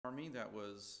army that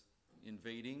was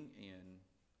invading and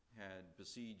had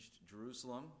besieged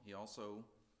Jerusalem. He also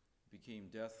became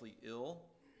deathly ill,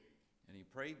 and he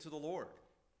prayed to the Lord.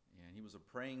 And he was a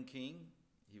praying king.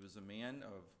 He was a man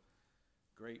of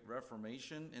great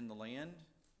reformation in the land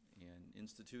and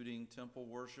instituting temple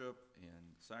worship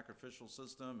and sacrificial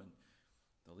system and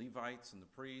the Levites and the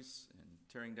priests and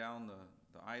tearing down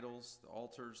the idols, the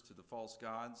altars to the false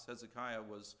gods. Hezekiah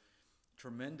was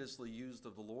tremendously used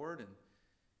of the Lord, and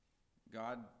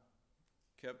God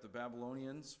kept the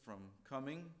Babylonians from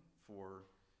coming for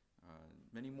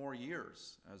many more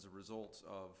years as a result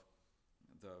of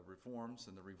the reforms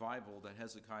and the revival that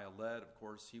Hezekiah led. Of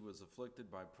course, he was afflicted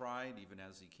by pride even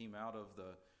as he came out of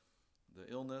the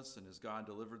illness and as God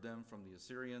delivered them from the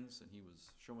Assyrians, and he was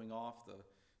showing off the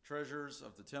treasures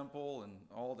of the temple and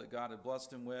all that God had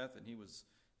blessed him with, and he was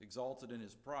exalted in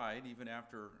his pride even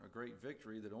after a great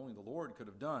victory that only the Lord could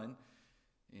have done.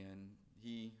 And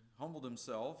he humbled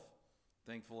himself,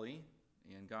 thankfully,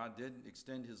 and God did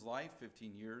extend his life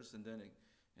 15 years and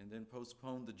then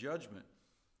postponed the judgment,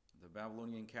 the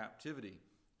Babylonian captivity,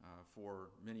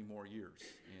 for many more years.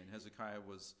 And Hezekiah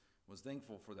was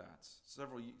thankful for that.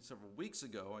 Several weeks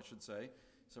ago,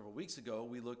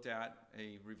 we looked at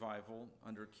a revival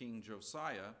under King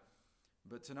Josiah.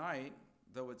 But tonight,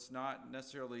 though it's not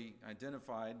necessarily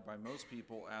identified by most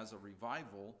people as a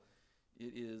revival,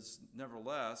 it is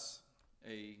nevertheless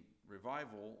a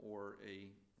revival or a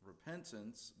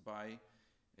repentance by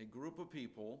a group of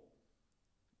people.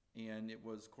 And it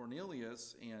was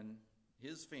Cornelius and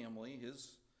his family,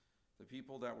 the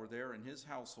people that were there in his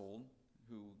household,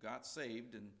 who got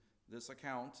saved in this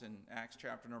account in Acts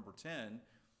chapter number 10,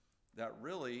 that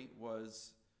really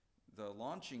was the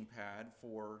launching pad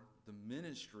for the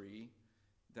ministry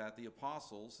that the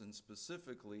apostles, and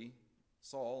specifically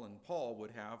Saul and Paul,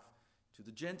 would have to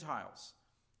the Gentiles.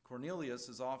 Cornelius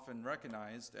is often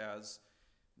recognized as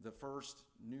the first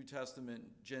New Testament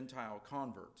Gentile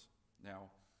convert. Now,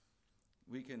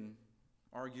 we can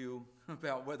argue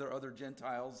about whether other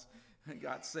Gentiles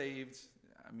got saved.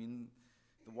 I mean,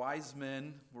 the wise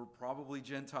men were probably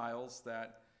Gentiles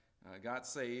that got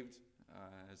saved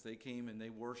as they came and they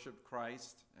worshiped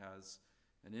Christ as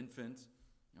an infant.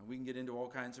 And we can get into all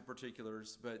kinds of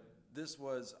particulars, but this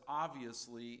was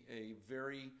obviously a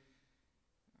very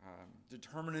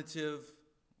determinative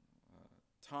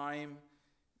time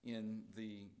in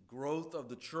the growth of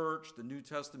the church, the New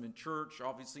Testament church,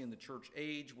 obviously in the church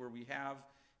age, where we have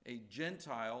a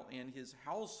Gentile and his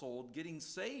household getting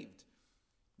saved.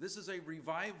 This is a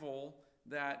revival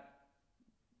that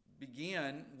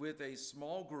began with a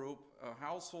small group, a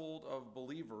household of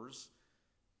believers,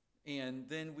 and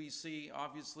then we see,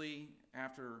 obviously,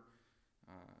 after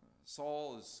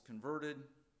Saul is converted,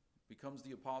 becomes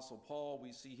the Apostle Paul,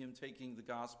 we see him taking the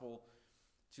gospel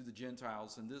to the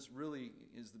Gentiles. And this really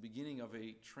is the beginning of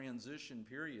a transition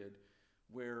period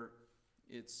where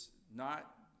it's not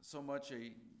so much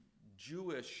a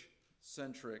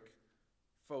Jewish-centric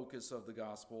focus of the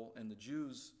gospel and the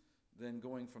Jews then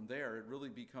going from there. It really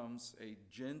becomes a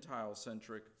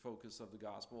Gentile-centric focus of the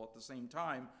gospel, at the same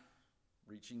time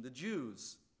reaching the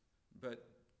Jews. But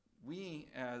we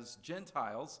as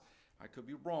Gentiles, I could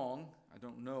be wrong, I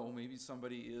don't know, maybe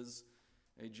somebody is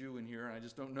a Jew in here and I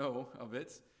just don't know of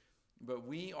it, but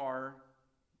we are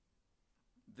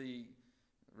the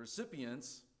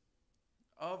recipients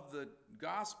of the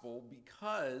gospel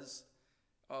because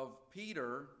of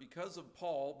Peter, because of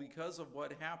Paul, because of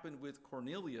what happened with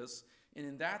Cornelius. And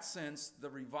in that sense, the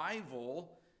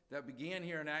revival that began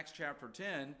here in Acts chapter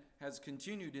 10 has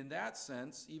continued in that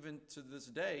sense even to this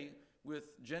day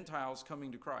with Gentiles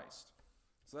coming to Christ.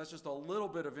 So that's just a little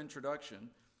bit of introduction.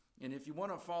 And if you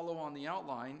want to follow on the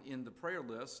outline in the prayer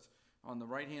list on the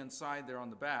right-hand side there on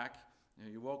the back,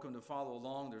 you're welcome to follow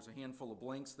along. There's a handful of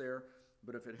blanks there.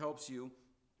 But if it helps you,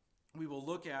 we will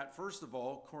look at, first of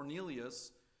all,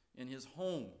 Cornelius and his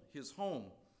home. His home.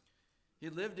 He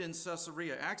lived in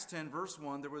Caesarea. Acts 10, verse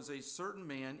 1, there was a certain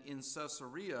man in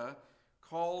Caesarea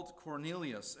called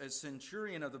Cornelius, a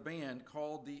centurion of the band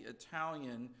called the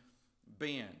Italian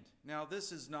band. Now,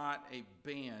 this is not a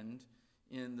band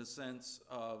in the sense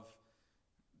of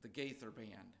the Gaither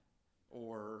band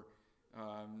or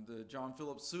the John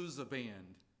Philip Sousa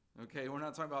band. Okay, we're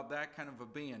not talking about that kind of a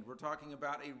band. We're talking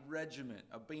about a regiment,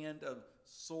 a band of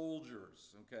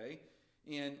soldiers. Okay,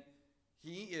 and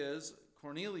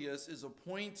Cornelius is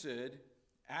appointed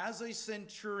as a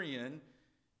centurion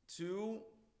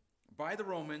by the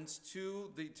Romans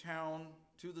to the town,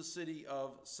 to the city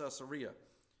of Caesarea.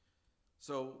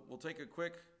 So we'll take a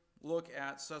quick look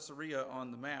at Caesarea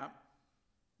on the map,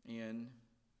 and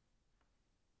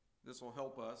this will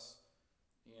help us.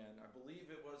 And believe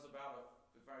it was about,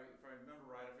 if I remember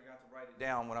right, I forgot to write it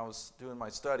down when I was doing my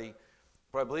study,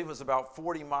 but I believe it was about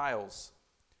 40 miles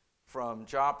from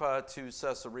Joppa to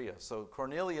Caesarea. So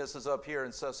Cornelius is up here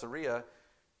in Caesarea.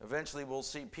 Eventually we'll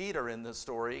see Peter in this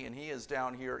story, and he is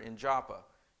down here in Joppa,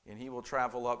 and he will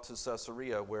travel up to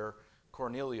Caesarea where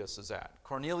Cornelius is at.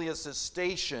 Cornelius is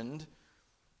stationed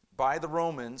by the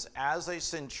Romans as a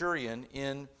centurion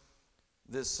in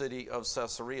this city of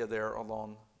Caesarea there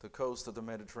along the coast of the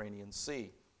Mediterranean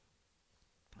Sea.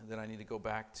 And then I need to go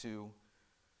back to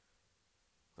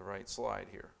the right slide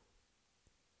here.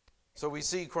 So we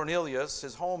see Cornelius,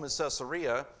 his home is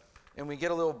Caesarea, and we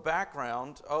get a little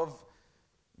background of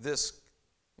this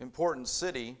important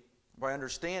city by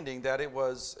understanding that it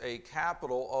was a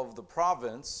capital of the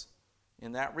province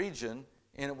in that region,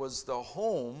 and it was the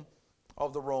home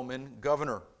of the Roman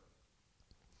governor.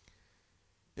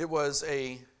 It was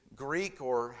a Greek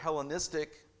or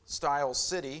Hellenistic style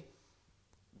city,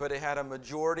 but it had a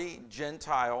majority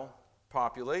Gentile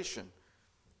population.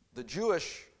 The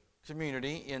Jewish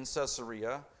community in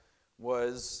Caesarea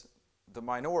was the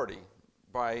minority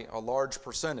by a large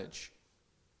percentage.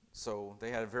 So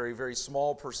they had a very, very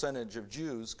small percentage of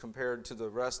Jews compared to the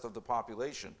rest of the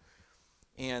population.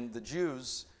 And the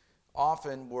Jews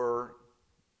often were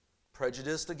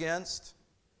prejudiced against.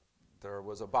 There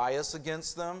was a bias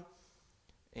against them.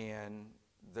 And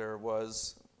there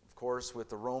was, of course, with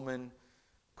the Roman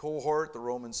cohort, the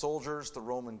Roman soldiers, the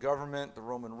Roman government, the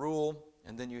Roman rule,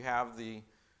 and then you have the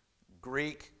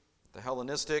Greek, the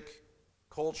Hellenistic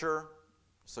culture.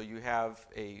 So you have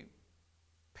a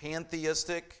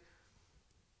pantheistic,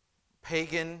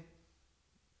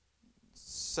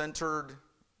 pagan-centered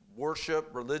worship,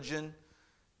 religion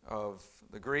of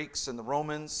the Greeks and the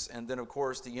Romans, and then, of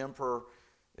course, the emperor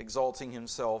exalting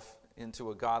himself into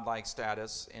a godlike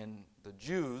status, and the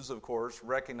Jews, of course,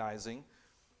 recognizing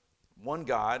one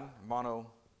God,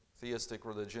 monotheistic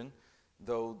religion,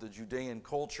 though the Judean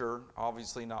culture,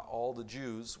 obviously not all the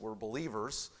Jews were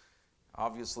believers.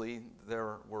 Obviously,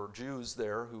 there were Jews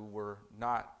there who were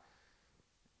not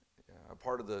a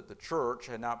part of the church,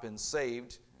 had not been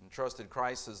saved and trusted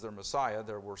Christ as their Messiah.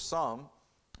 There were some,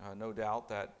 no doubt,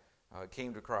 that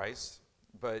came to Christ,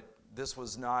 but this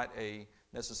was not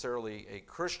necessarily a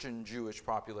Christian Jewish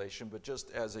population, but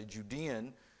just as a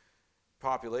Judean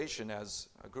population, as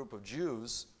a group of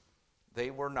Jews,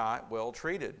 they were not well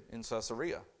treated in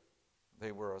Caesarea.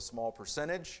 They were a small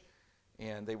percentage,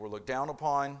 and they were looked down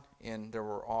upon, and there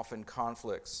were often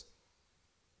conflicts.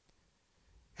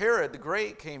 Herod the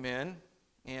Great came in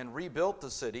and rebuilt the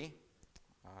city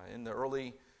in the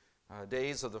early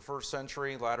days of the first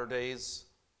century, latter days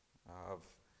of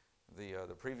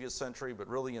the previous century, but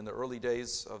really in the early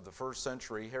days of the first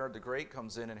century, Herod the Great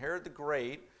comes in, and Herod the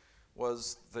Great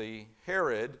was the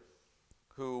Herod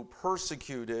who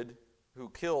persecuted, who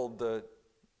killed the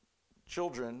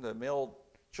children, the male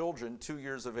children 2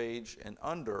 years of age and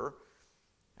under,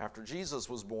 after Jesus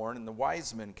was born and the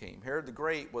wise men came. Herod the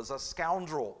Great was a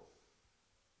scoundrel.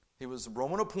 He was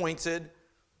Roman appointed.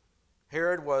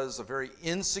 Herod was a very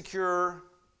insecure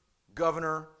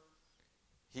governor.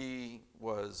 He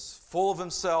was full of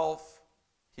himself.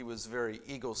 He was very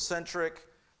egocentric,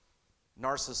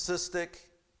 narcissistic.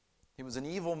 He was an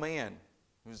evil man.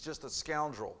 He was just a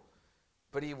scoundrel.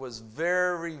 But he was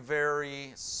very,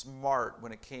 very smart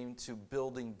when it came to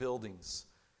building buildings.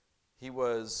 He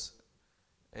was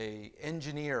an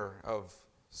engineer of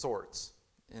sorts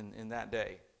in that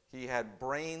day. He had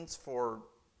brains for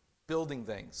building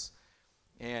things.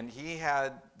 And he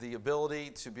had the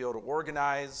ability to be able to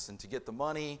organize and to get the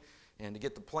money and to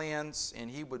get the plans.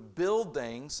 And he would build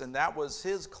things, and that was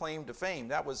his claim to fame.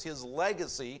 That was his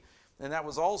legacy, and that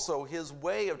was also his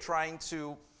way of trying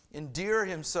to endear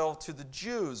himself to the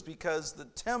Jews, because the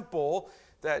temple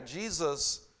that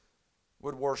Jesus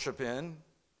would worship in,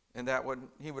 and that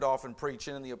he would often preach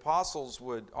in, and the apostles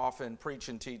would often preach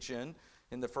and teach in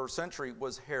the first century,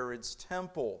 was Herod's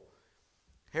temple.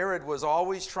 Herod was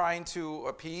always trying to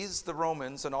appease the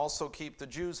Romans and also keep the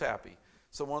Jews happy.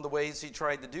 So one of the ways he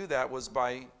tried to do that was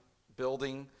by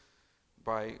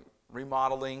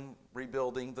remodeling,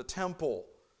 rebuilding the temple.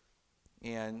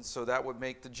 And so that would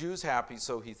make the Jews happy,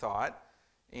 so he thought.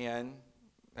 And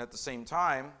at the same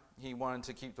time, he wanted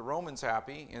to keep the Romans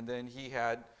happy, and then he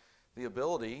had the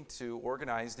ability to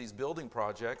organize these building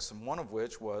projects, and one of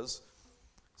which was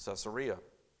Caesarea.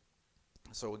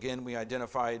 So again, we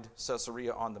identified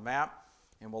Caesarea on the map,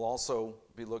 and we'll also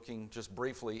be looking just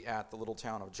briefly at the little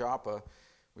town of Joppa,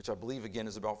 which I believe, again,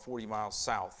 is about 40 miles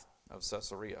south of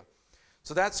Caesarea.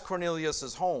 So that's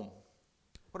Cornelius' home.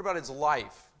 What about his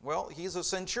life? Well, he's a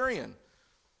centurion.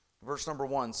 verse number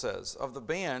 1 says, of the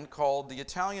band called the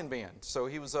Italian band. So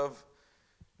he was of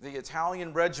the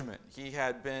Italian regiment. He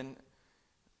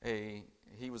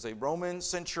was a Roman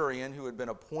centurion who had been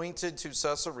appointed to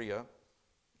Caesarea,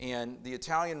 and the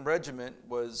Italian regiment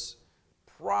was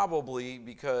probably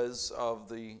because of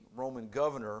the Roman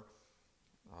governor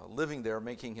living there,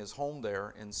 making his home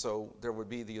there, and so there would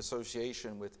be the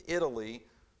association with Italy,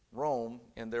 Rome,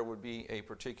 and there would be a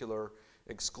particular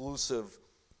exclusive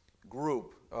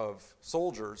group of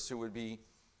soldiers who would be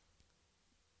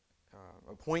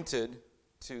appointed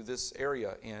to this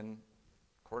area, and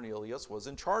Cornelius was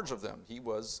in charge of them. He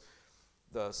was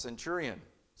the centurion.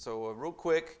 So a real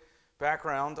quick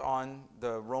background on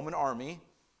the Roman army.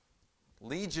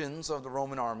 Legions of the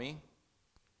Roman army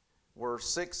were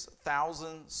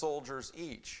 6,000 soldiers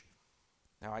each.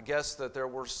 Now, I guess that there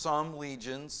were some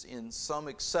legions in some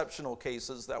exceptional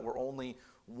cases that were only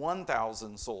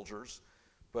 1,000 soldiers,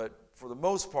 but for the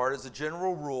most part, as a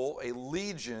general rule, a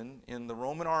legion in the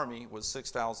Roman army was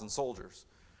 6,000 soldiers.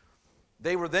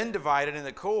 They were then divided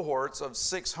into cohorts of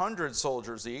 600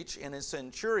 soldiers each, and a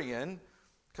centurion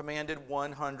commanded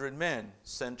 100 men.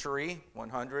 Century,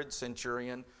 100,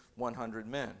 centurion, 100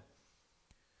 men.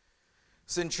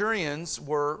 Centurions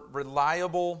were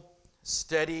reliable,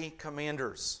 steady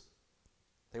commanders.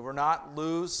 They were not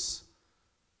loose,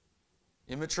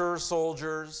 immature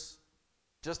soldiers,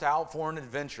 just out for an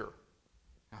adventure.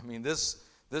 I mean, this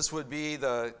would be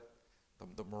the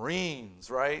Marines,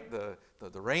 right?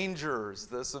 The Rangers.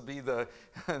 This would be the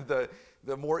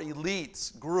more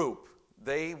elite group.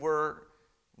 They were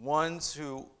ones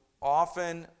who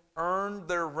often earned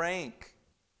their rank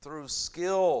through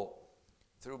skill,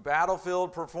 through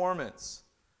battlefield performance.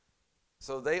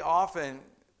 So they often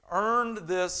earned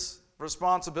this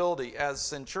responsibility as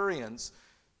centurions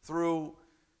through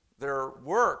their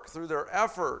work, through their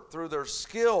effort, through their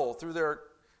skill, through their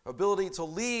ability to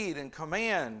lead and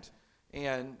command,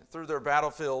 and through their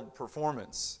battlefield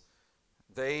performance.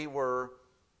 They were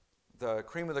the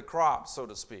cream of the crop, so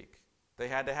to speak. They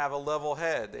had to have a level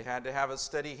head. They had to have a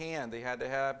steady hand. They had to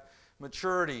have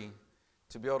maturity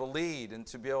to be able to lead and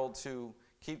to be able to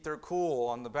keep their cool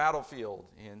on the battlefield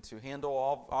and to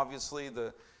handle, obviously,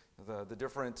 the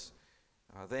different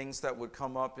things that would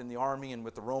come up in the army and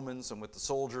with the Romans and with the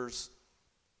soldiers.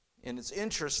 And it's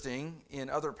interesting, in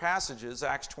other passages,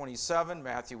 Acts 27,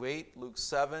 Matthew 8, Luke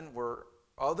 7, where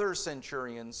other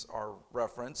centurions are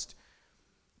referenced,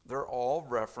 they're all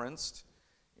referenced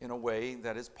in a way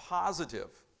that is positive.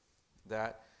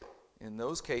 That in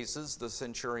those cases, the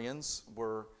centurions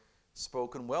were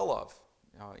spoken well of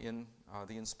in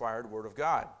the inspired Word of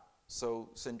God. So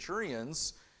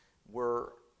centurions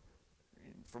were,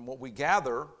 from what we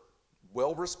gather,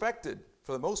 well respected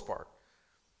for the most part.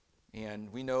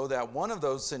 And we know that one of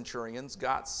those centurions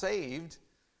got saved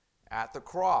at the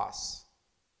cross,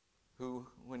 who,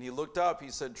 when he looked up, he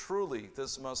said, "Truly,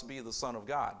 this must be the Son of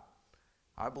God."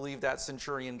 I believe that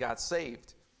centurion got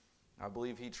saved. I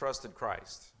believe he trusted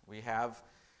Christ. We have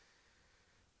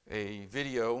a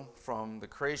video from the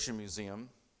Creation Museum.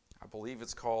 I believe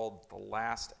it's called The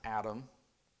Last Adam.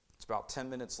 It's about 10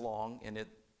 minutes long, and it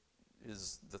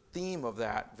is the theme of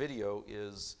that video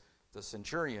is the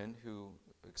centurion who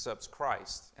accepts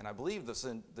Christ. And I believe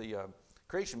the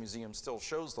Creation Museum still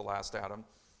shows The Last Adam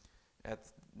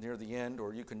near the end,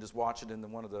 or you can just watch it in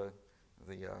one of the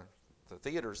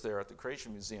theaters there at the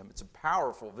Creation Museum. It's a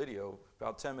powerful video,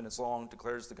 about 10 minutes long,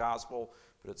 declares the gospel,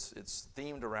 but it's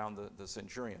themed around the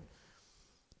centurion.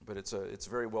 But it's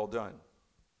very well done.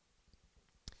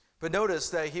 But notice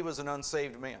that he was an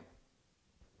unsaved man,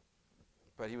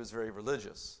 but he was very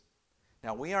religious.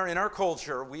 Now, we are in our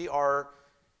culture, we are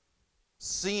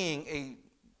seeing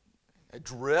a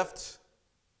drift,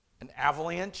 an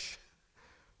avalanche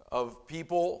of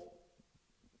people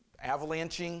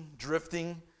avalanching,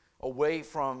 drifting away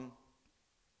from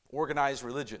organized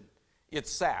religion.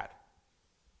 It's sad.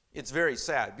 It's very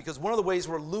sad, because one of the ways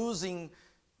we're losing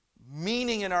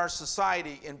meaning in our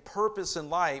society and purpose in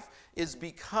life is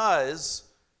because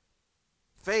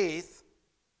faith,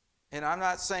 and I'm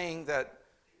not saying that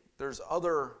there's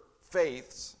other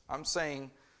faiths, I'm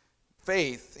saying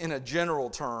faith in a general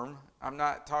term. I'm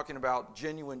not talking about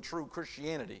genuine, true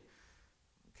Christianity.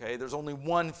 Okay, there's only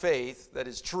one faith that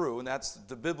is true, and that's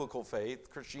the biblical faith,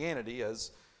 Christianity,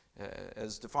 as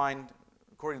defined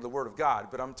according to the Word of God.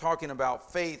 But I'm talking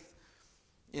about faith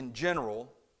in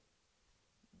general.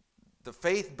 The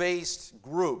faith-based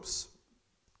groups,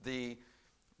 the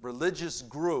religious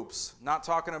groups, not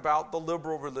talking about the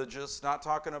liberal religious, not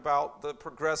talking about the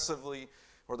progressively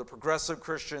or the progressive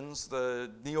Christians, the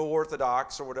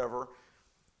neo-Orthodox or whatever,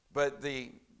 but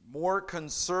the more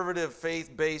conservative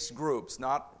faith-based groups,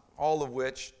 not all of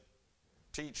which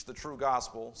teach the true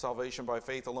gospel, salvation by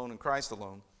faith alone in Christ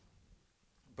alone,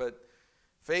 but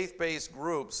faith-based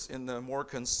groups in the more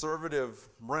conservative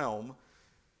realm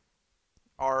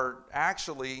are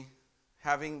actually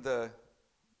having the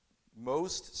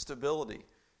most stability.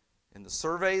 And the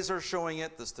surveys are showing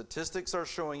it, the statistics are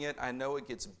showing it. I know it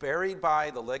gets buried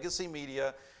by the legacy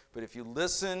media, but if you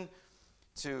listen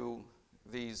to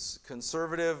these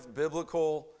conservative,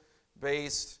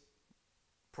 biblical-based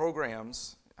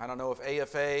programs, I don't know if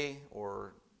AFA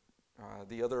or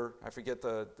the other, I forget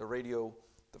the radio,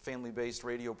 the family-based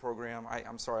radio program.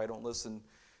 I'm sorry, I don't listen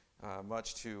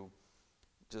much to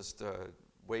just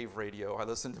wave radio. I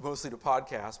listen mostly to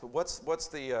podcasts. But what's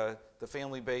the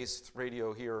family-based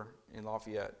radio here in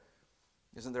Lafayette?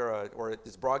 Isn't there or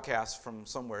it's broadcast from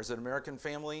somewhere? Is it American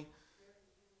Family?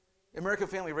 American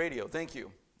Family Radio. Thank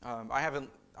you.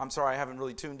 I'm sorry, I haven't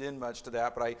really tuned in much to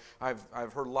that, but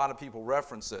I've heard a lot of people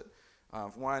reference it.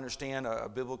 From what I understand, a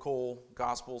biblical,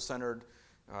 gospel-centered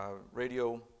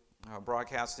radio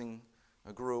broadcasting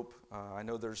group. I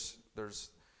know there's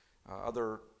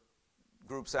other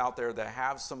groups out there that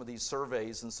have some of these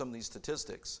surveys and some of these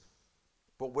statistics.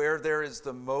 But where there is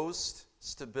the most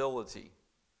stability,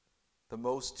 the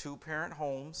most two-parent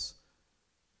homes,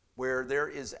 where there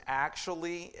is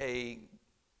actually a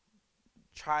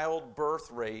child birth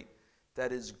rate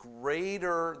that is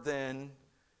greater than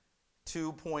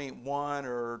 2.1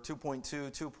 or 2.2,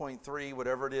 2.3,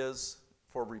 whatever it is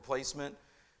for replacement.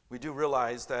 We do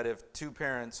realize that if two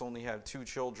parents only have two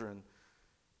children,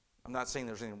 I'm not saying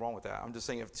there's anything wrong with that. I'm just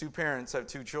saying if two parents have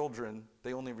two children,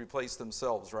 they only replace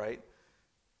themselves, right?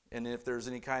 And if there's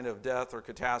any kind of death or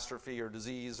catastrophe or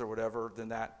disease or whatever, then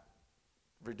that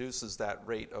reduces that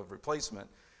rate of replacement.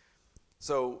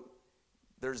 So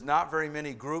there's not very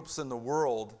many groups in the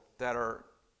world that are,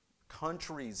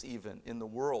 countries even in the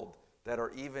world, that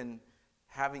are even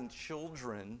having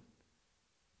children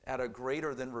at a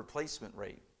greater than replacement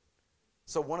rate.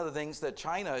 So one of the things that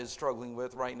China is struggling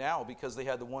with right now, because they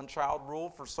had the one-child rule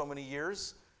for so many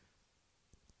years,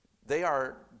 they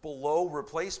are below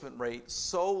replacement rate,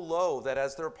 so low that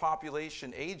as their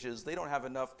population ages, they don't have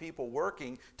enough people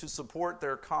working to support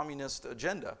their communist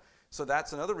agenda. So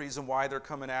that's another reason why they're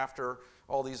coming after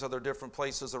all these other different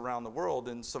places around the world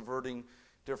and subverting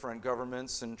different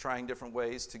governments and trying different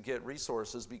ways to get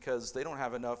resources, because they don't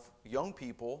have enough young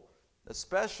people,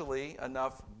 especially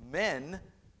enough men,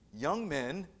 young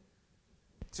men,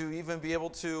 to even be able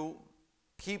to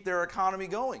keep their economy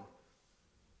going.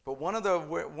 But one of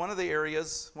the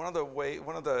areas, one of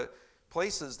the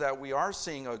places that we are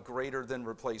seeing a greater than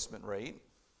replacement rate,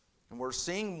 and we're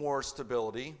seeing more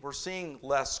stability, we're seeing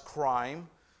less crime,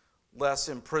 less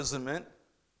imprisonment,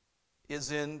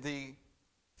 is in the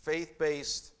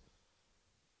faith-based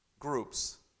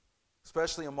groups,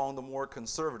 especially among the more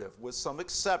conservative, with some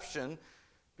exception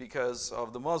because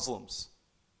of the Muslims.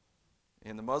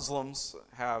 And the Muslims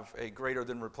have a greater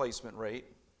than replacement rate,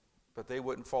 but they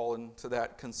wouldn't fall into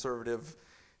that conservative.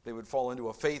 They would fall into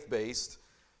a faith-based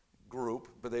group,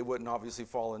 but they wouldn't obviously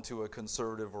fall into a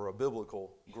conservative or a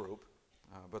biblical group.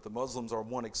 But the Muslims are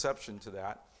one exception to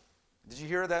that. Did you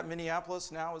hear that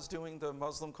Minneapolis now is doing the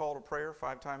Muslim call to prayer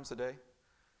 5 times a day?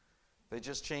 They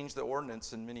just changed the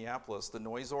ordinance in Minneapolis, the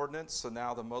noise ordinance, so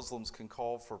now the Muslims can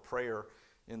call for prayer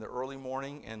in the early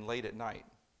morning and late at night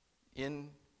in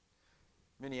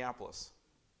Minneapolis.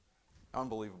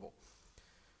 Unbelievable.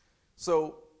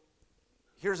 So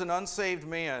here's an unsaved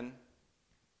man,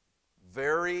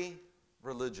 very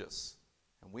religious.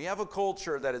 And we have a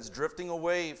culture that is drifting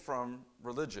away from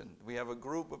religion. We have a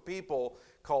group of people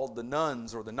called the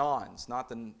nuns or the nons, not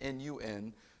the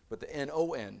N-U-N, but the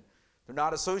N-O-N. They're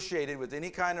not associated with any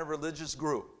kind of religious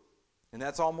group. And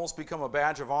that's almost become a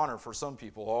badge of honor for some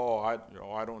people. Oh,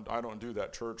 I don't do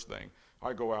that church thing.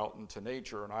 I go out into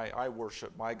nature and I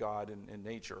worship my God in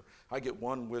nature. I get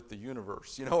one with the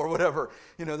universe, or whatever.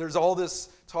 There's all this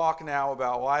talk now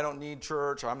about, well, I don't need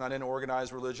church. I'm not in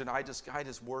organized religion. I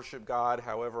just worship God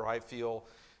however I feel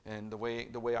and the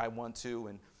way I want to.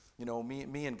 And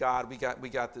me and God, we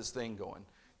got this thing going.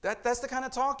 That's the kind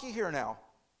of talk you hear now.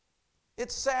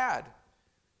 It's sad.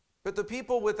 But the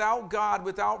people without God,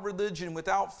 without religion,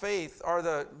 without faith are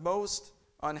the most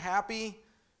unhappy.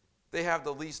 They have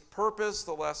the least purpose,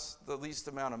 the least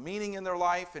amount of meaning in their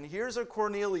life. And here's a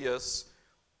Cornelius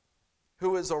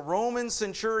who is a Roman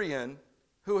centurion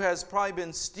who has probably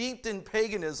been steeped in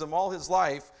paganism all his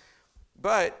life,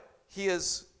 but he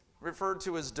is referred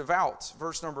to as devout.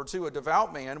 Verse number 2, a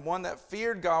devout man, one that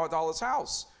feared God with all his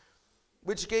house,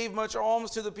 which gave much alms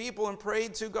to the people and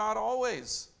prayed to God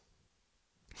always.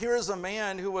 Here is a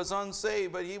man who was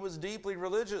unsaved, but he was deeply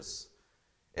religious.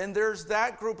 And there's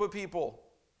that group of people.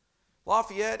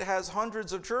 Lafayette has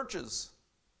hundreds of churches.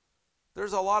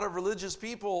 There's a lot of religious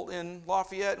people in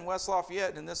Lafayette and West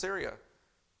Lafayette in this area.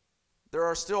 There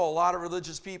are still a lot of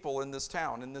religious people in this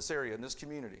town, in this area, in this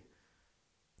community.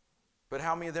 But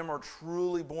how many of them are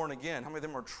truly born again? How many of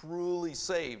them are truly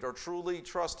saved, or truly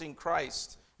trusting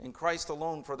Christ and Christ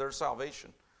alone for their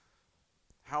salvation?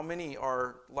 How many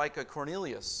are like a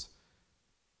Cornelius?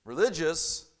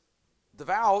 Religious,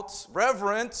 devout,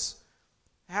 reverent,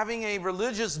 having a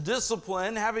religious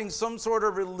discipline, having some sort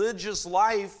of religious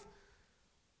life.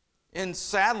 And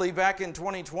sadly, back in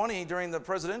 2020, during the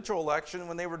presidential election,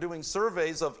 when they were doing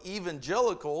surveys of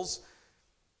evangelicals,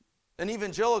 an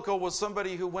evangelical was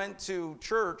somebody who went to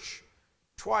church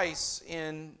twice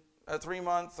in a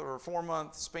 3-month or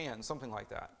 4-month span, something like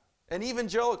that. An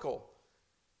evangelical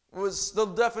was, the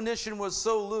definition was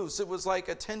so loose, it was like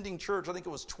attending church, I think it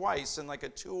was twice in like a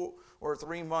 2 or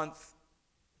 3 month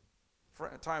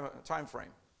time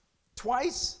frame.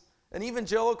 Twice? An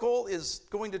evangelical is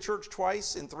going to church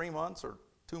twice in 3 months or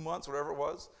 2 months, whatever it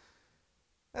was.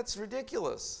 That's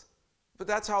ridiculous. But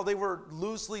that's how they were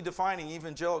loosely defining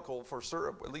evangelical for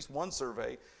at least one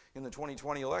survey in the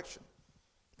 2020 election.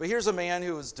 But here's a man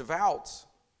who is devout.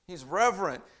 He's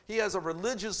reverent. He has a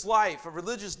religious life, a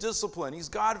religious discipline. He's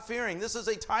God-fearing. This is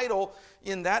a title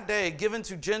in that day given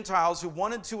to Gentiles who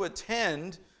wanted to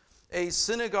attend a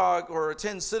synagogue or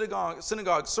attend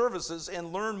synagogue services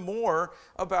and learn more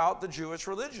about the Jewish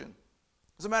religion.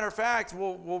 As a matter of fact,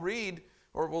 we'll read,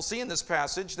 or we'll see in this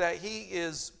passage, that he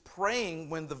is praying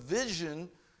when the vision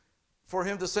for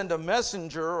him to send a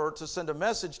messenger or to send a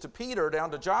message to Peter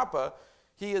down to Joppa,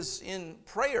 he is in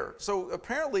prayer. So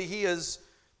apparently he is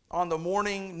on the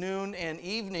morning, noon, and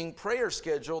evening prayer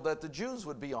schedule that the Jews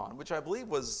would be on, which I believe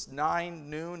was 9,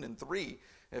 noon, and 3,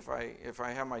 if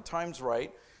I have my times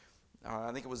right.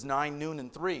 I think it was 9, noon,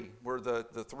 and 3 were the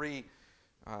 3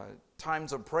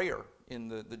 times of prayer in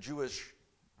the Jewish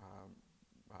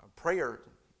prayer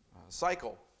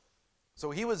cycle. So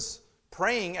he was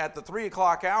praying at the 3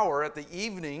 o'clock hour, at the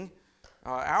evening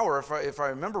hour, if I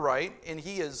remember right, and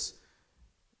he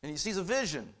sees a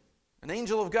vision, an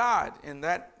angel of God, and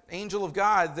that angel of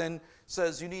God then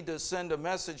says, you need to send a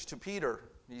message to Peter.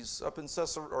 He's up in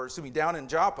down in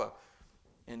Joppa,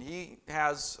 and he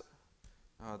has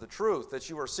the truth that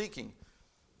you are seeking.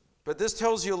 But this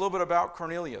tells you a little bit about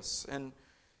Cornelius, and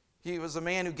he was a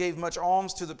man who gave much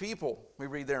alms to the people. We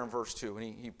read there in verse 2,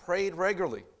 and he prayed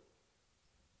regularly.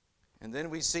 And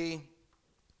then we see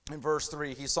in verse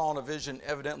 3, he saw in a vision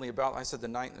evidently about, I said the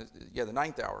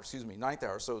ninth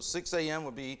hour. So 6 a.m.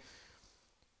 would be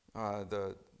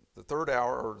the third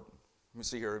hour, or let me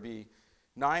see here, it would be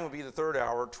 9 would be the third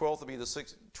hour, 12 would be the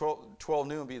 12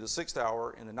 noon would be the 6th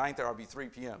hour, and the 9th hour would be 3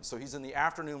 p.m. So he's in the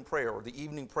afternoon prayer, or the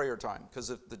evening prayer time, because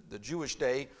the Jewish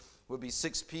day would be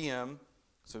 6 p.m.,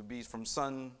 so it would be from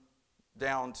sun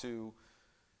down to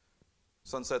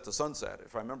sunset to sunset,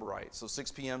 if I remember right. So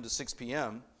 6 p.m. to 6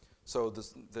 p.m. So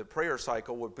the prayer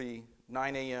cycle would be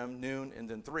 9 a.m., noon, and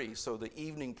then 3. So the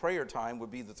evening prayer time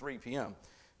would be the 3 p.m.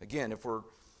 Again,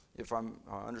 if I'm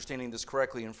understanding this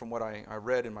correctly and from what I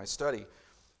read in my study,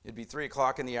 it'd be 3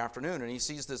 o'clock in the afternoon, and he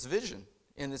sees this vision,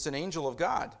 and it's an angel of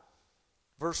God.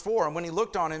 Verse 4, and when he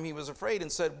looked on him, he was afraid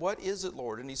and said, what is it,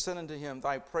 Lord? And he said unto him,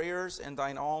 thy prayers and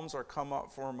thine alms are come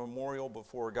up for a memorial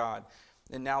before God.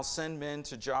 And now send men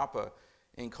to Joppa,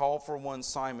 and call for one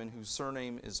Simon, whose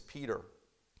surname is Peter.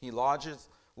 He lodgeth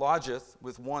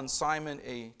with one Simon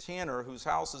a tanner, whose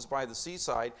house is by the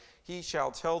seaside. He shall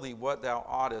tell thee what thou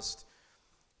oughtest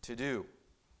to do.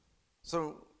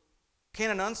 So,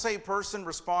 can an unsaved person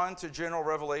respond to general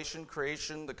revelation,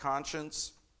 creation, the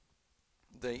conscience,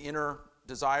 the inner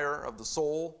desire of the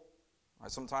soul? I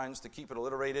sometimes, to keep it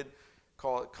alliterated,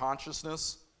 call it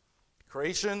consciousness.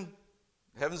 Creation,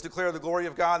 heavens declare the glory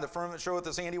of God, the firmament showeth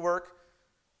his handiwork.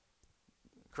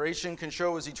 Creation can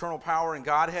show his eternal power and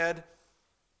Godhead.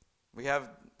 We have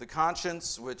the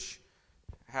conscience, which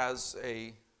has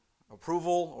a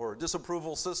approval or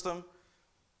disapproval system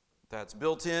that's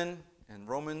built in, and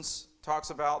Romans talks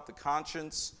about the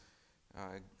conscience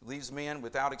leaves man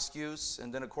without excuse.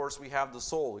 And then, of course, we have the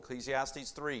soul,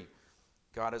 Ecclesiastes 3.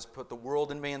 God has put the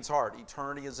world in man's heart.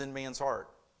 Eternity is in man's heart.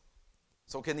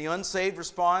 So can the unsaved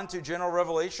respond to general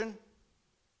revelation?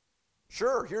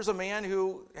 Sure, here's a man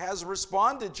who has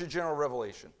responded to general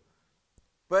revelation.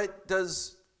 But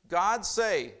does God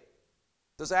say,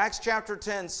 does Acts chapter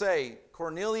 10 say,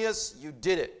 Cornelius, you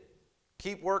did it.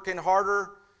 Keep working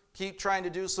harder. Keep trying to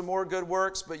do some more good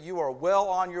works, but you are well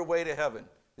on your way to heaven.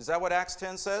 Is that what Acts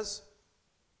 10 says?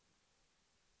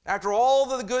 After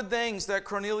all of the good things that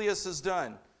Cornelius has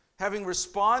done, having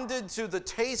responded to the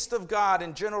taste of God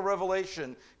in general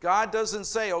revelation, God doesn't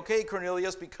say, okay,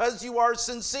 Cornelius, because you are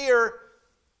sincere,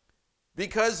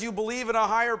 because you believe in a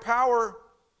higher power,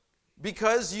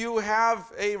 because you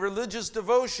have a religious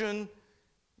devotion,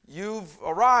 you've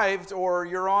arrived, or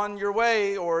you're on your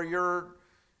way, or you're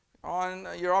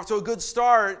off to a good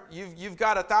start. You've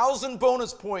got 1,000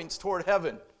 bonus points toward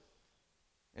heaven.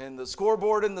 And the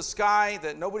scoreboard in the sky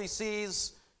that nobody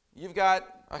sees, you've got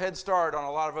a head start on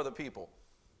a lot of other people.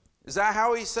 Is that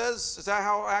how he says? Is that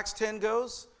how Acts 10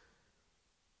 goes?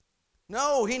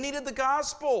 No, he needed the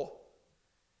gospel.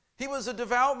 He was a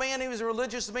devout man, he was a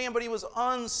religious man, but he was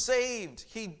unsaved.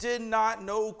 He did not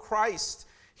know Christ.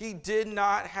 He did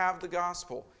not have the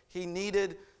gospel. He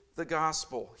needed the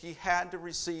gospel. He had to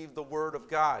receive the word of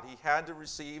God. He had to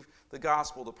receive the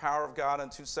gospel, the power of God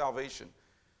unto salvation.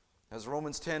 As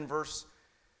Romans 10 verse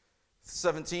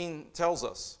 17 tells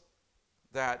us,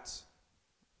 that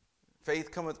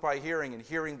faith cometh by hearing, and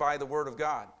hearing by the word of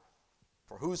God.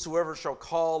 For whosoever shall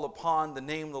call upon the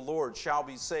name of the Lord shall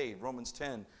be saved. Romans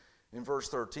 10 in verse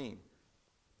 13.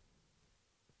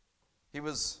 He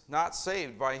was not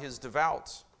saved by his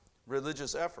devout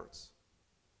religious efforts.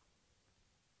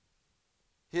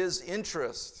 His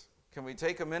interest, can we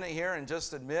take a minute here and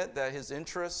just admit that his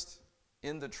interest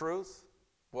in the truth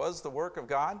was the work of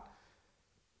God?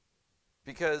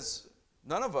 Because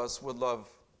none of us would love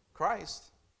Christ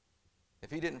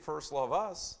if he didn't first love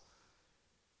us.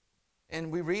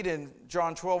 And we read in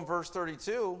John 12, verse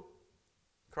 32,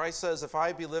 Christ says, if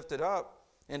I be lifted up,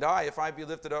 and if I be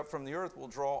lifted up from the earth, will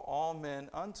draw all men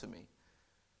unto me.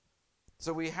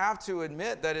 So we have to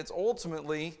admit that it's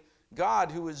ultimately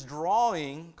God who is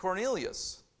drawing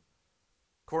Cornelius.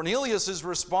 Cornelius is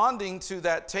responding to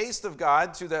that taste of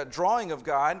God, to that drawing of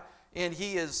God, and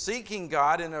he is seeking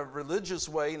God in a religious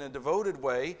way, in a devoted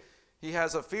way. He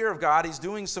has a fear of God. He's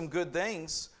doing some good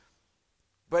things,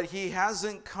 but he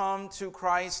hasn't come to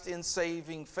Christ in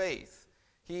saving faith.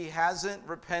 He hasn't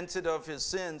repented of his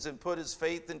sins and put his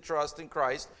faith and trust in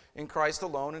Christ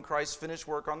alone, in Christ's finished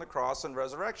work on the cross and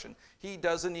resurrection. He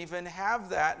doesn't even have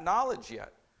that knowledge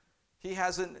yet. He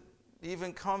hasn't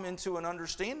even come into an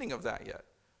understanding of that yet.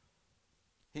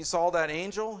 He saw that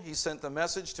angel. He sent the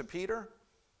message to Peter.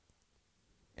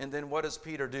 And then what does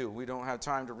Peter do? We don't have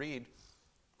time to read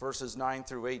verses 9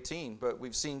 through 18, but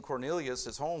we've seen Cornelius,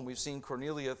 his home. We've seen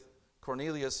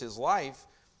Cornelius, his life,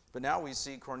 but now we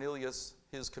see Cornelius,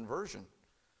 his conversion.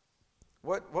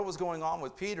 What was going on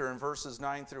with Peter in verses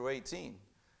 9 through 18?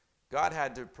 God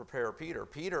had to prepare Peter.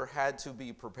 Peter had to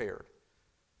be prepared.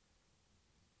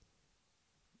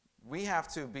 We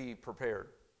have to be prepared.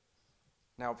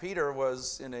 Now, Peter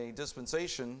was in a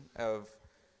dispensation of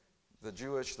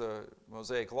the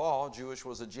Mosaic law. Jewish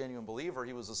was a genuine believer.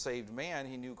 He was a saved man.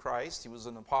 He knew Christ. He was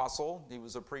an apostle. He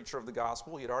was a preacher of the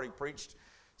gospel. He had already preached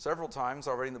several times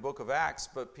already in the book of Acts,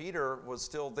 but Peter was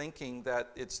still thinking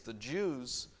that it's the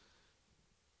Jews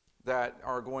that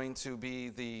are going to be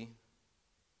the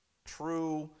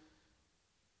true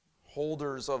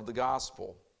holders of the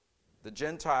gospel. The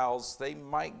Gentiles, they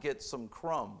might get some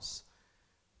crumbs,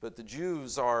 but the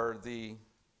Jews are the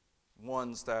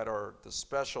ones that are the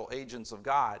special agents of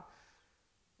God.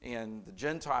 And the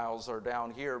Gentiles are down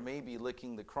here maybe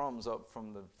licking the crumbs up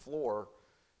from the floor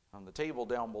on the table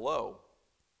down below.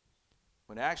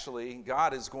 When actually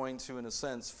God is going to, in a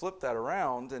sense, flip that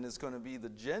around, and it's going to be the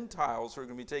Gentiles who are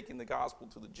going to be taking the gospel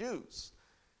to the Jews.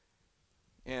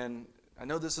 And I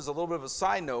know this is a little bit of a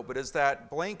side note, but as that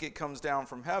blanket comes down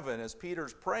from heaven, as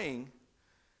Peter's praying,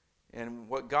 and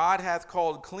what God hath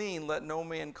called clean, let no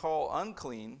man call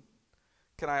unclean,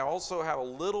 can I also have a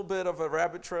little bit of a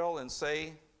rabbit trail and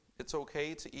say it's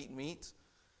okay to eat meat?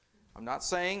 I'm not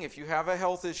saying if you have a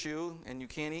health issue and you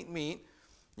can't eat meat,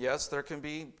 yes, there can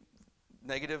be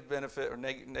negative benefit or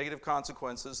negative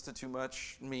consequences to too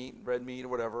much meat, red meat or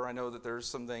whatever. I know that there's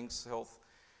some things, health.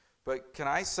 But can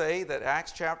I say that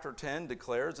Acts chapter 10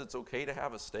 declares it's okay to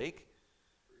have a steak?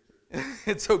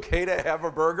 It's okay to have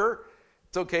a burger?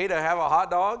 It's okay to have a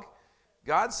hot dog?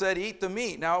 God said, eat the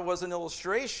meat. Now, it was an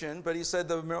illustration, but he said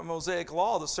the Mosaic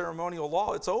law, the ceremonial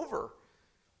law, it's over.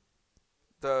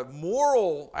 The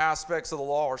moral aspects of the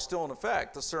law are still in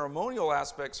effect. The ceremonial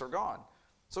aspects are gone.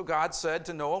 So God said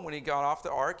to Noah when he got off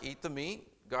the ark, eat the meat.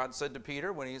 God said to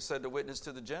Peter when he said to witness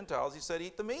to the Gentiles, he said,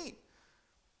 eat the meat.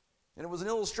 And it was an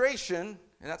illustration,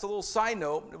 and that's a little side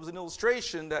note, it was an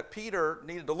illustration that Peter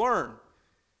needed to learn.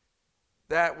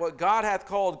 That what God hath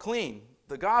called clean,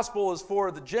 the gospel is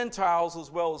for the Gentiles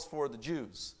as well as for the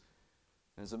Jews.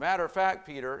 And as a matter of fact,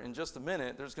 Peter, in just a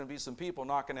minute, there's going to be some people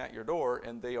knocking at your door,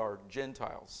 and they are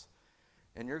Gentiles.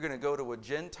 and you're going to go to a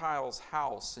Gentile's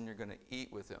house and you're going to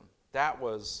eat with him. That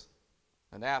was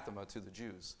anathema to the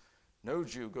Jews. No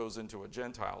Jew goes into a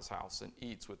Gentile's house and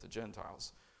eats with the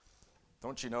Gentiles.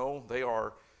 Don't you know they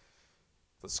are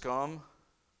the scum?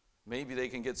 Maybe they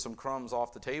can get some crumbs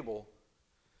off the table,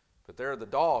 but they're the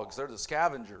dogs, they're the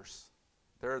scavengers.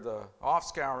 They're the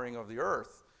offscouring of the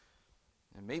earth.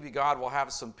 And maybe God will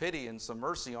have some pity and some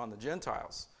mercy on the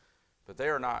Gentiles, but they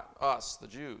are not us, the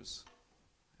Jews.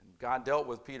 And God dealt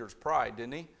with Peter's pride,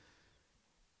 didn't he?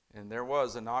 And there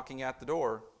was a knocking at the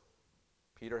door.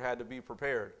 Peter had to be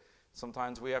prepared.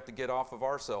 Sometimes we have to get off of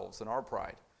ourselves and our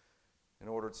pride in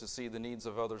order to see the needs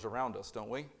of others around us, don't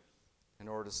we? In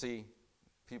order to see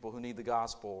people who need the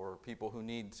gospel, or people who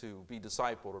need to be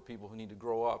discipled, or people who need to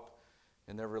grow up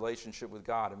in their relationship with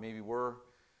God. And maybe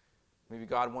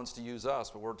God wants to use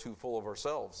us, but we're too full of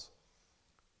ourselves.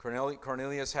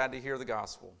 Cornelius had to hear the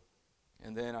gospel.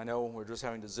 And then I know we're just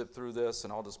having to zip through this,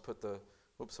 and I'll just put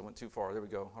oops, I went too far. There we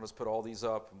go. I'll just put all these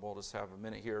up, and we'll just have a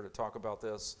minute here to talk about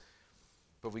this.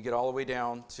 But we get all the way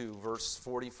down to verse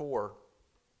 44,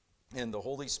 and the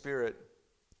Holy Spirit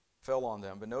fell on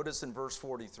them. But notice in verse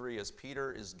 43, as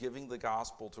Peter is giving the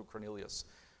gospel to Cornelius,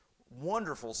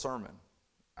 wonderful sermon.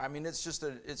 I mean, it's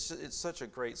such a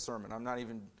great sermon. I'm not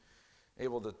even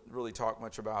able to really talk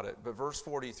much about it. But verse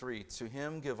 43, to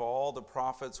him give all the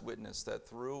prophets witness that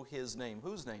through his name,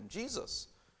 whose name? Jesus.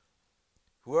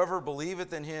 Whoever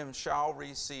believeth in him shall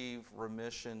receive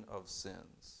remission of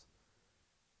sins.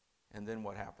 And then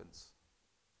what happens?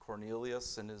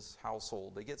 Cornelius and his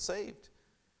household, they get saved.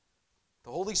 The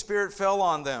Holy Spirit fell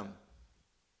on them.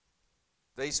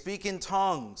 They speak in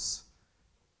tongues.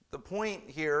 The point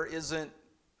here isn't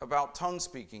about tongue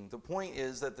speaking. The point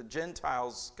is that the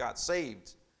Gentiles got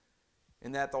saved,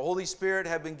 and that the Holy Spirit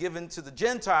had been given to the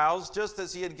Gentiles just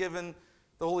as he had given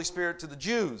the Holy Spirit to the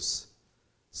Jews.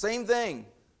 Same thing.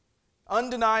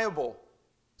 Undeniable.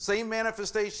 Same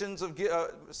manifestation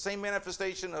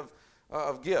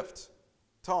of gift.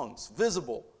 Tongues.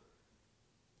 Visible.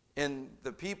 And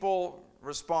the people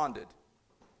responded,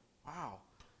 wow,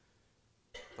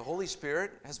 the Holy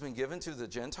Spirit has been given to the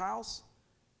Gentiles?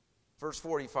 Verse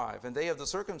 45, and they of the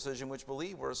circumcision which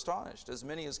believed were astonished, as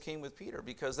many as came with Peter,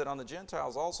 because that on the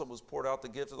Gentiles also was poured out the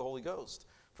gift of the Holy Ghost.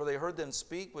 For they heard them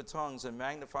speak with tongues and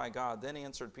magnify God. Then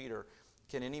answered Peter,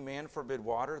 can any man forbid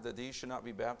water, that these should not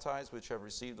be baptized, which have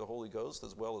received the Holy Ghost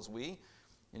as well as we?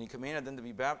 And he commanded them to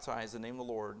be baptized in the name of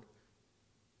the Lord.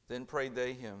 Then prayed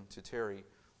they him to tarry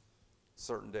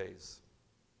certain days.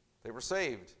 They were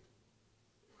saved.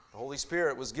 The Holy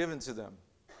Spirit was given to them.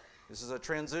 This is a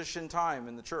transition time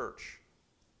in the church.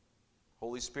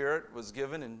 Holy Spirit was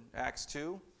given in Acts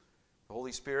 2. The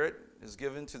Holy Spirit is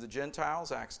given to the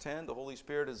Gentiles, Acts 10. The Holy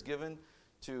Spirit is given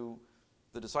to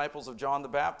the disciples of John the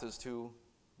Baptist who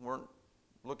weren't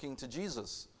looking to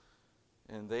Jesus.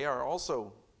 And they are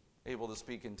also able to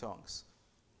speak in tongues.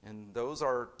 And those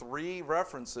are three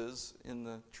references in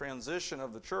the transition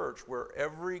of the church where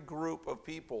every group of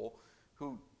people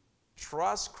who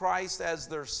trust Christ as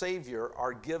their Savior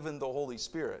are given the Holy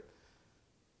Spirit.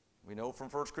 We know from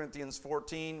 1 Corinthians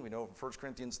 14, we know from 1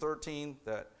 Corinthians 13,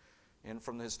 and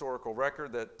from the historical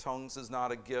record, that tongues is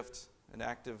not a gift, an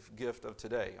active gift of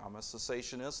today. I'm a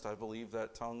cessationist. I believe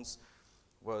that tongues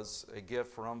was a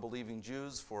gift for unbelieving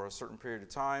Jews for a certain period of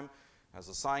time, as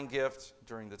a sign gift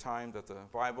during the time that the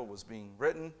Bible was being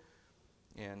written,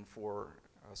 and for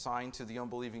a sign to the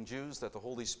unbelieving Jews that the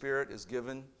Holy Spirit is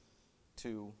given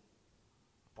to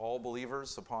all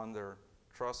believers upon their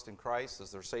trust in Christ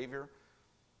as their Savior.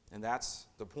 And that's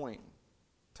the point.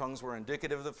 Tongues were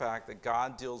indicative of the fact that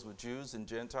God deals with Jews and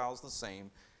Gentiles the same.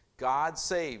 God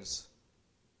saves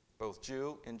both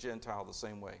Jew and Gentile the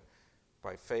same way,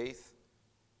 by faith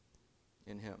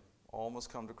in him. All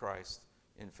must come to Christ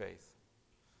in faith.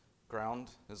 Ground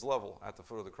is level at the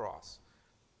foot of the cross.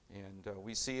 And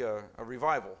we see a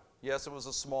revival. Yes, it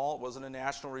wasn't a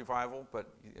national revival, but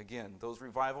again, those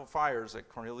revival fires at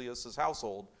Cornelius'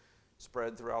 household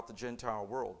spread throughout the Gentile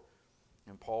world.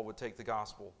 And Paul would take the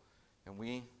gospel. And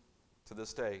we, to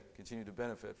this day, continue to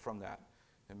benefit from that.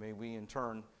 And may we, in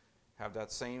turn, have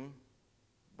that same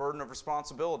burden of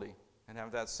responsibility and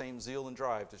have that same zeal and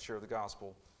drive to share the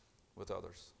gospel with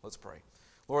others. Let's pray.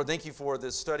 Lord, thank you for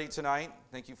this study tonight.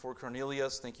 Thank you for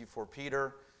Cornelius. Thank you for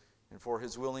Peter and for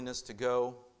his willingness to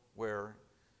go where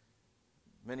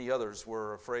many others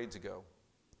were afraid to go.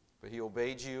 But he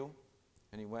obeyed you,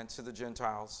 and he went to the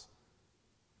Gentiles.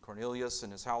 Cornelius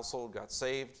and his household got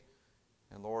saved.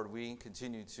 And Lord, we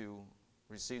continue to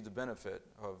receive the benefit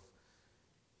of,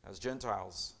 as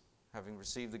Gentiles, having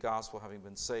received the gospel, having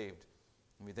been saved.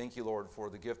 And we thank you, Lord, for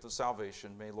the gift of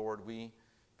salvation. May, Lord, we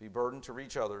be burdened to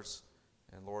reach others.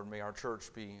 And Lord, may our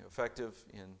church be effective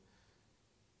in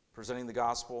presenting the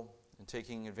gospel and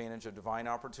taking advantage of divine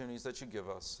opportunities that you give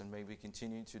us. And may we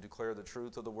continue to declare the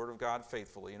truth of the Word of God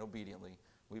faithfully and obediently.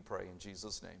 We pray in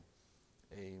Jesus' name.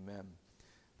 Amen.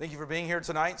 Thank you for being here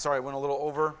tonight. Sorry I went a little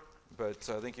over, but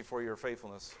thank you for your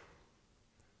faithfulness.